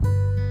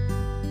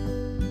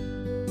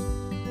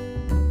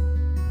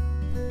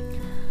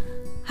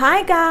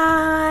Hi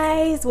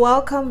guys,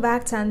 welcome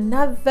back to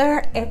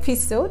another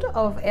episode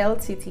of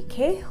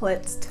LTTK.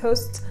 Let's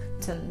toast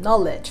to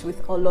knowledge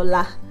with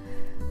Olola.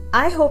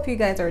 I hope you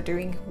guys are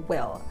doing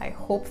well. I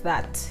hope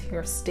that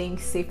you're staying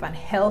safe and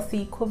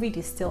healthy. COVID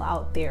is still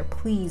out there.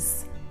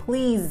 Please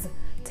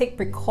take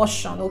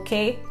precaution,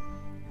 okay?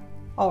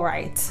 All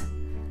right.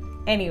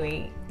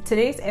 Anyway,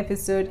 today's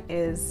episode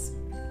is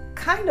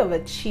kind of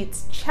a chit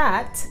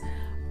chat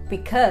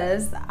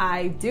because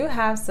I do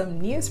have some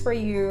news for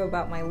you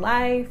about my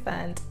life,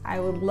 and I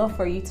would love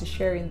for you to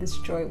share in this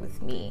joy with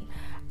me.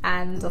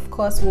 And of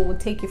course, we will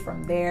take you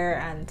from there,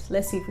 and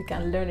let's see if we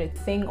can learn a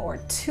thing or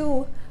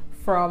two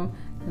from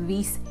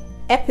this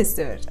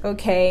episode,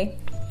 okay?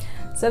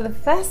 So the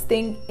first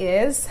thing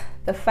is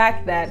the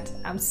fact that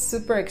I'm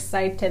super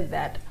excited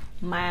that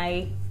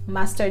my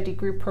master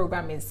degree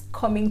program is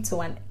coming to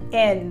an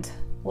end,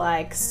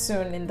 like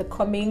soon in the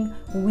coming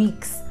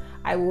weeks.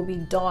 I will be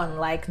done,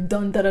 like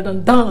done.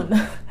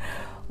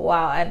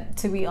 Wow. And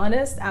to be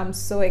honest, I'm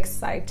so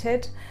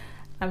excited.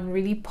 I'm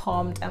really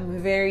pumped. I'm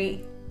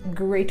very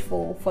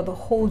grateful for the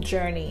whole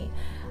journey.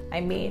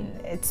 I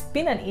mean, it's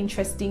been an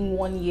interesting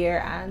 1 year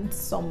and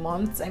some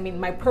months. I mean,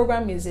 my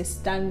program is a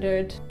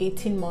standard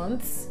 18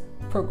 months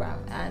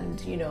program,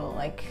 and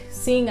like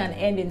seeing an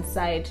end in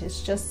sight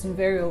is just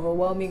very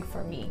overwhelming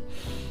for me.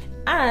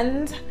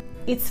 And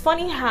it's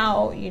funny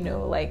how,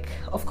 like,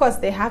 of course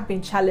there have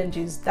been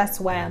challenges. That's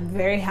why I'm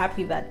very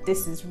happy that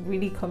this is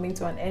really coming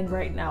to an end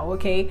right now,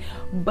 okay?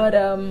 But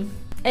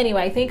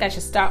anyway, I think I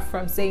should start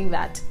from saying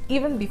that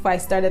even before I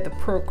started the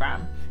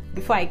program,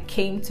 before I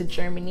came to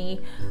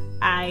Germany,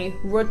 I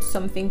wrote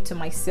something to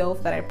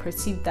myself that I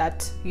perceived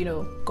that,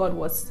 God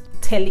was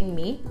telling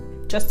me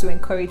just to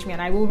encourage me.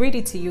 And I will read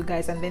it to you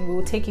guys and then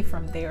we'll take it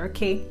from there,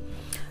 okay?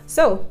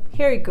 So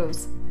here it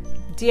goes.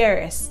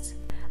 Dearest,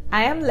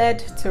 I am led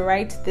to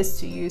write this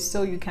to you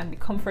so you can be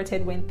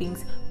comforted when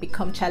things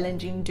become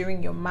challenging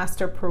during your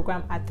master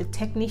program at the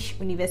Technische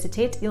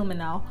Universität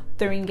Ilmenau,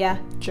 Thuringia,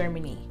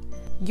 Germany.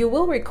 You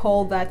will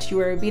recall that you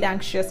were a bit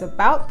anxious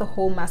about the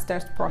whole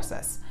master's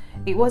process.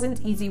 It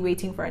wasn't easy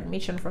waiting for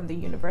admission from the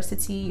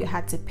university. You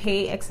had to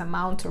pay X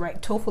amount to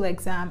write TOEFL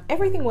exam.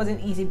 Everything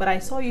wasn't easy, but I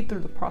saw you through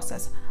the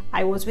process.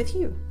 I was with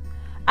you.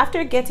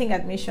 After getting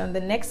admission,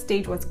 the next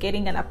stage was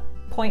getting an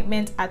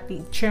appointment at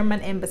the German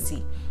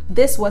embassy.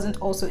 This wasn't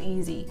also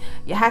easy.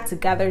 You had to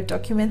gather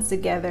documents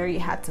together. You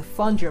had to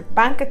fund your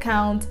bank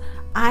account.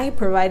 I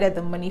provided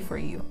the money for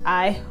you.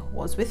 I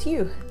was with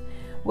you.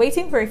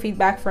 Waiting for a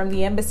feedback from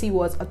the embassy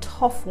was a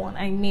tough one.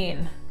 I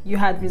mean, you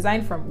had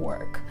resigned from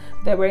work.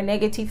 There were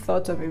negative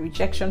thoughts of a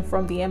rejection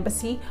from the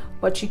embassy,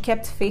 but you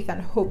kept faith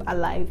and hope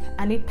alive,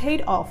 and it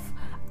paid off.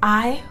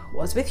 I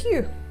was with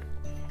you.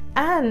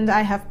 And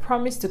I have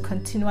promised to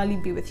continually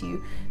be with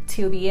you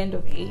till the end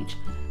of age.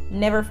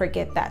 Never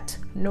forget that,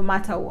 no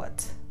matter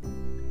what.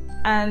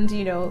 And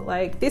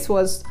like, this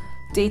was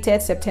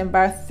dated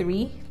September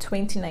 3,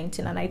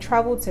 2019, and I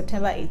traveled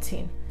September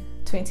 18,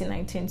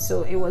 2019.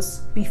 So it was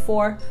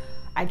before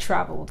I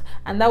traveled.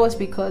 And that was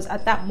because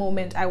at that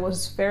moment I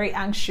was very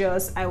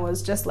anxious. I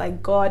was just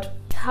like, God,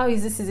 how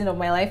is this season of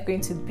my life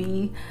going to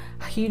be?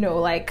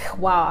 Like,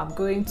 wow, I'm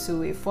going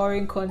to a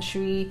foreign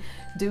country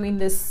doing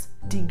this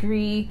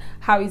degree.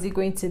 How is it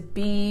going to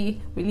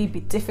be? Will it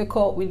be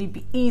difficult? Will it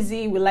be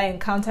easy? Will I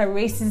encounter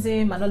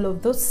racism? And all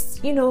of those,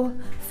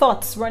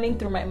 thoughts running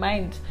through my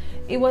mind.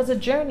 It was a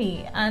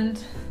journey.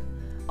 And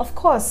of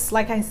course,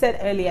 like I said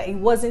earlier, it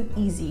wasn't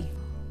easy.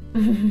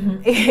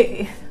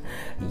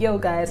 Yo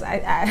guys,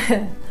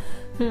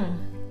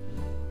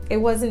 it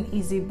wasn't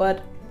easy,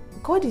 but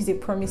God is a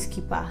promise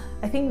keeper.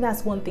 I think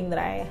that's one thing that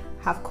I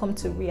have come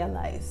to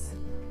realize.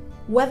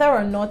 Whether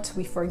or not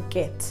we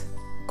forget,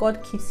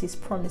 God keeps his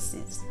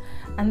promises.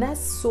 And that's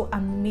so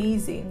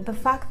amazing. The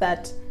fact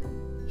that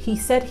he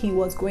said he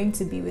was going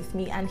to be with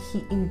me, and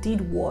he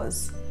indeed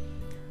was.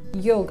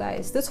 Yo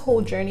guys, this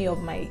whole journey of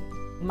my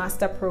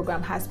master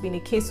program has been a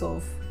case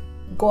of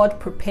God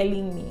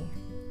propelling me.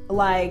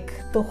 Like,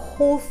 the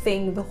whole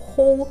thing, the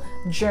whole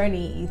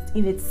journey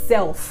in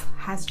itself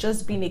has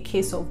just been a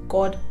case of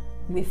God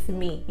with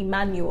me,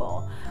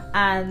 Emmanuel.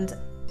 And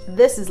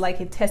this is like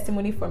a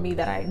testimony for me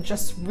that I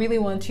just really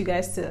want you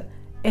guys to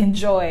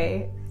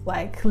enjoy,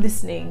 like,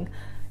 listening.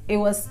 It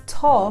was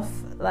tough.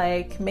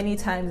 Like, many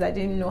times I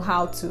didn't know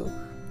how to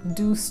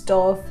do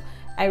stuff.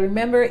 I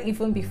remember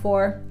even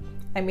before,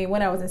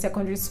 when I was in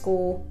secondary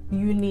school,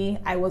 uni,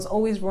 I was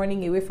always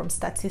running away from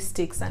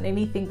statistics and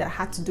anything that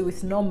had to do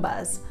with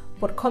numbers.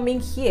 But coming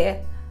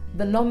here,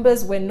 the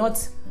numbers were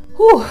not,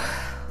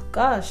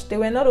 they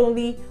were not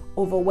only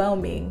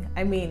overwhelming.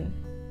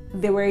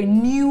 They were a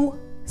new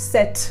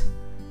set.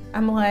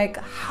 I'm like,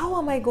 how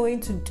am I going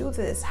to do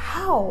this?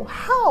 How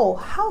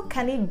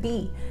can it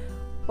be?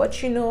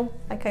 But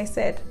like I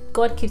said,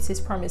 God keeps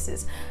his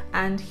promises,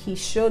 and he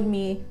showed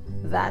me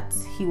that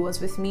he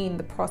was with me in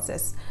the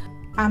process.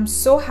 I'm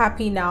so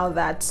happy now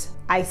that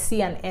I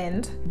see an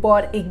end.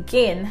 But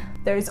again,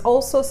 there is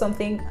also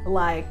something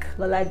like,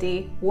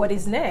 Lolade, what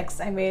is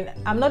next? I mean,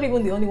 I'm not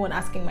even the only one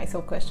asking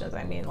myself questions.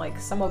 I mean, like,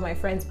 some of my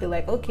friends be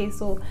like, okay,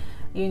 so,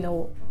 you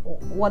know,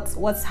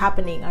 what's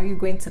happening? Are you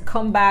going to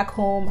come back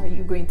home? Are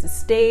you going to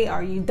stay?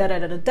 Are you da da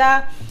da da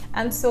da?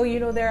 And so,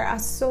 you know, there are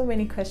so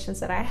many questions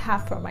that I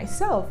have for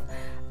myself.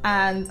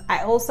 And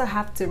I also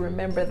have to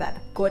remember that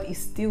God is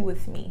still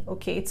with me,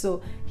 okay?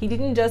 So he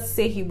didn't just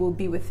say he will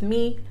be with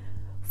me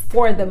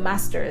for the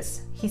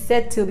masters. He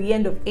said till the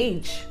end of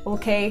age,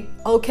 okay?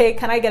 Okay,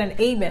 can I get an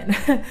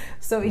amen?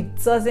 So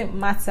it doesn't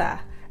matter.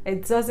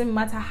 It doesn't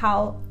matter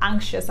how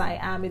anxious I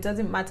am. It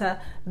doesn't matter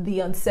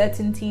the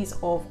uncertainties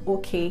of,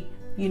 okay,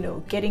 you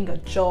know, getting a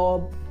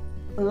job,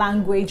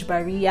 language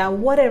barrier,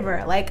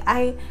 whatever. Like,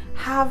 I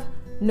have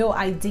no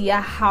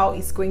idea how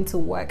it's going to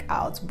work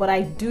out, but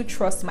I do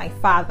trust my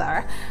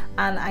Father.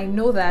 And I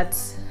know that,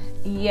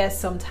 yes,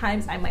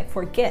 sometimes I might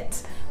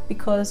forget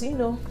because, you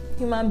know,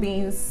 human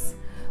beings,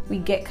 we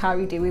get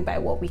carried away by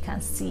what we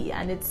can see,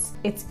 and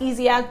it's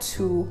easier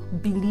to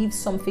believe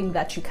something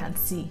that you can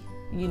see,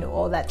 you know,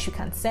 or that you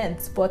can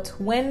sense. But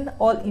when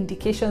all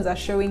indications are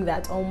showing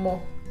that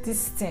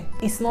this thing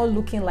is not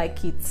looking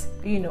like it,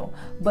 you know,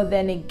 but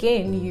then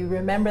again you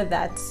remember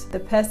that the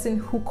person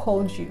who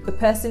called you, the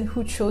person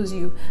who chose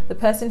you, the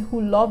person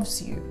who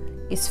loves you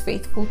is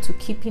faithful to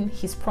keeping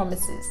his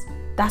promises.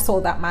 That's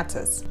all that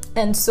matters.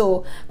 And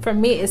so for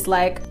me, it's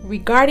like,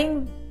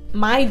 regarding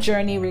my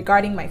journey,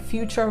 regarding my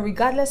future,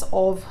 regardless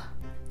of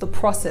the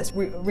process,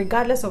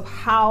 regardless of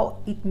how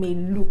it may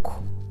look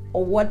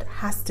or what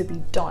has to be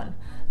done,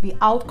 the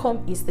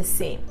outcome is the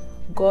same.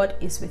 God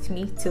is with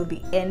me till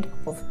the end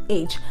of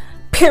age.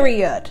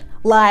 Period.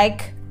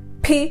 Like,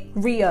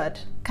 period.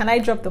 Can I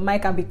drop the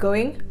mic and be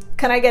going?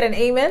 Can I get an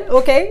amen?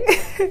 Okay.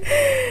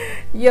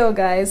 Yo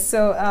guys,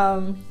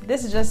 so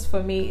this is just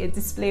for me a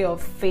display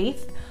of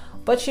faith.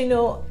 But you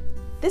know,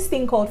 this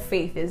thing called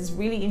faith is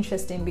really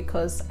interesting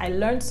because I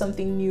learned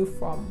something new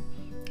from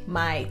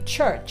my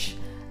church,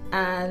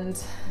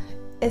 and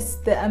it's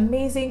the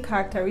amazing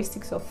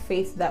characteristics of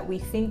faith that we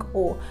think,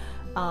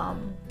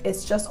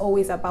 it's just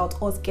always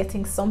about us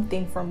getting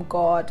something from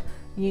God,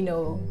 you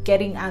know,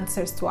 getting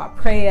answers to our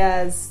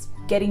prayers,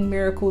 getting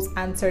miracles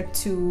answered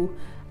to,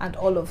 and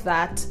all of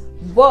that.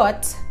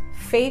 But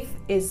faith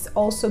is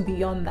also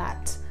beyond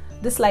that.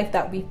 This life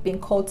that we've been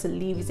called to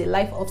live is a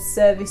life of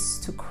service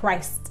to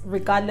Christ,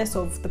 regardless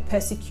of the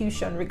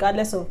persecution,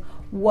 regardless of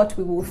what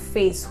we will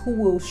face, who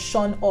will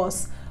shun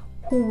us,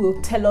 who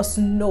will tell us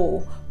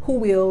no, who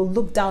will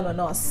look down on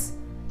us.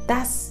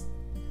 That's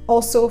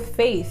also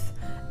faith.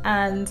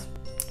 And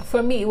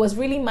for me, it was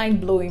really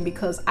mind-blowing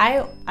because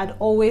I had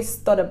always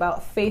thought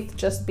about faith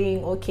just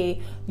being,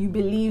 okay, you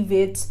believe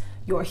it,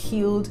 you're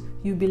healed,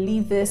 you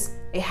believe this,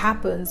 it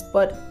happens.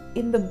 But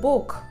in the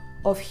book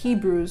of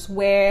Hebrews,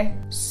 where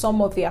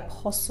some of the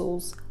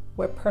apostles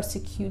were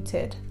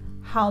persecuted,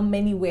 how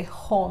many were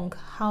hung,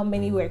 how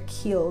many were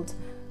killed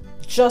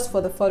just for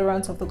the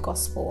furtherance of the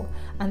gospel.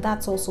 And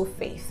that's also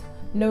faith,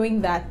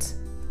 knowing that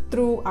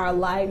through our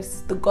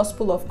lives the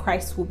gospel of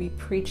Christ will be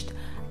preached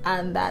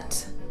and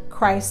that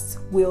Christ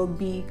will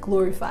be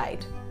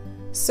glorified.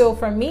 So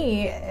for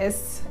me,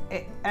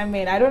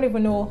 I don't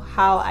even know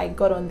how I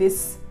got on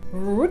this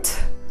route,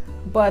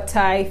 but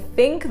I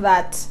think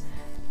that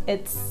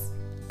it's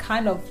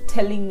kind of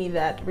telling me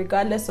that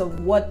regardless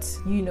of what,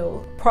 you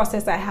know,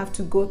 process I have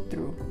to go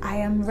through, I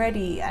am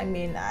ready.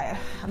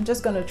 I'm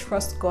just gonna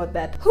trust God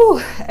that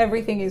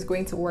everything is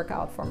going to work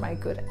out for my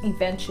good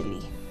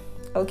eventually.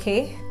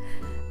 Okay.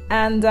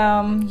 And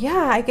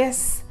yeah, I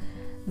guess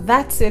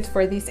that's it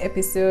for this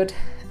episode.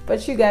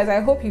 But you guys,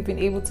 I hope you've been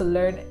able to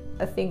learn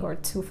a thing or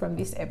two from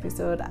this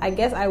episode. I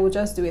guess I will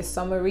just do a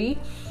summary.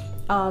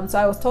 So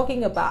I was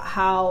talking about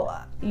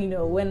how, you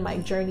know, when my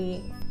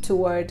journey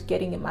toward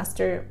getting a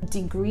master's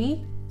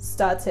degree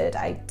started,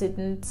 I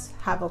didn't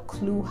have a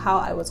clue how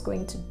I was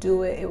going to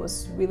do it. It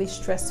was really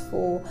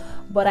stressful,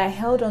 but I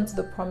held on to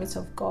the promise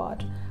of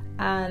God.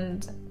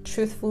 And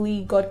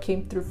truthfully, God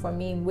came through for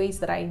me in ways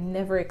that I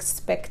never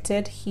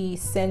expected. He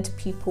sent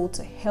people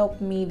to help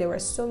me. There were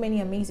so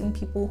many amazing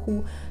people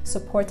who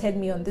supported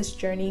me on this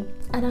journey,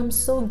 and I'm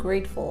so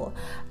grateful.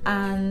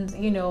 And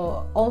you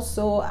know,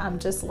 also I'm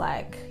just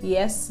like,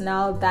 yes,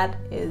 now that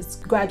is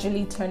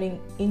gradually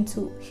turning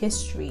into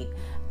history,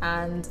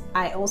 and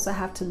I also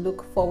have to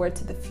look forward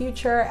to the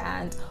future.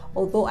 And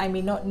although I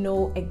may not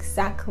know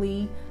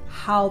exactly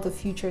how the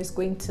future is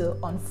going to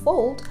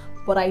unfold,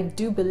 but I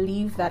do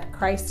believe that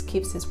Christ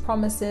keeps his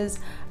promises,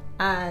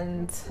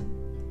 and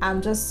I'm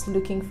just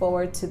looking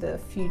forward to the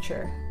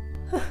future.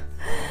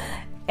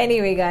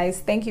 Anyway,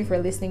 guys, thank you for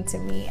listening to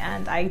me,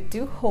 and I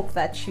do hope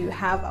that you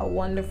have a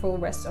wonderful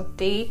rest of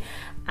day.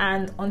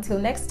 And until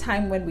next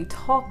time when we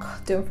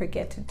talk, don't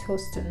forget to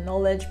toast to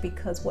knowledge,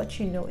 because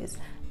what you know is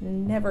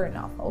never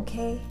enough,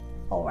 okay?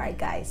 All right,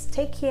 guys,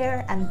 take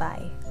care and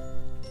bye.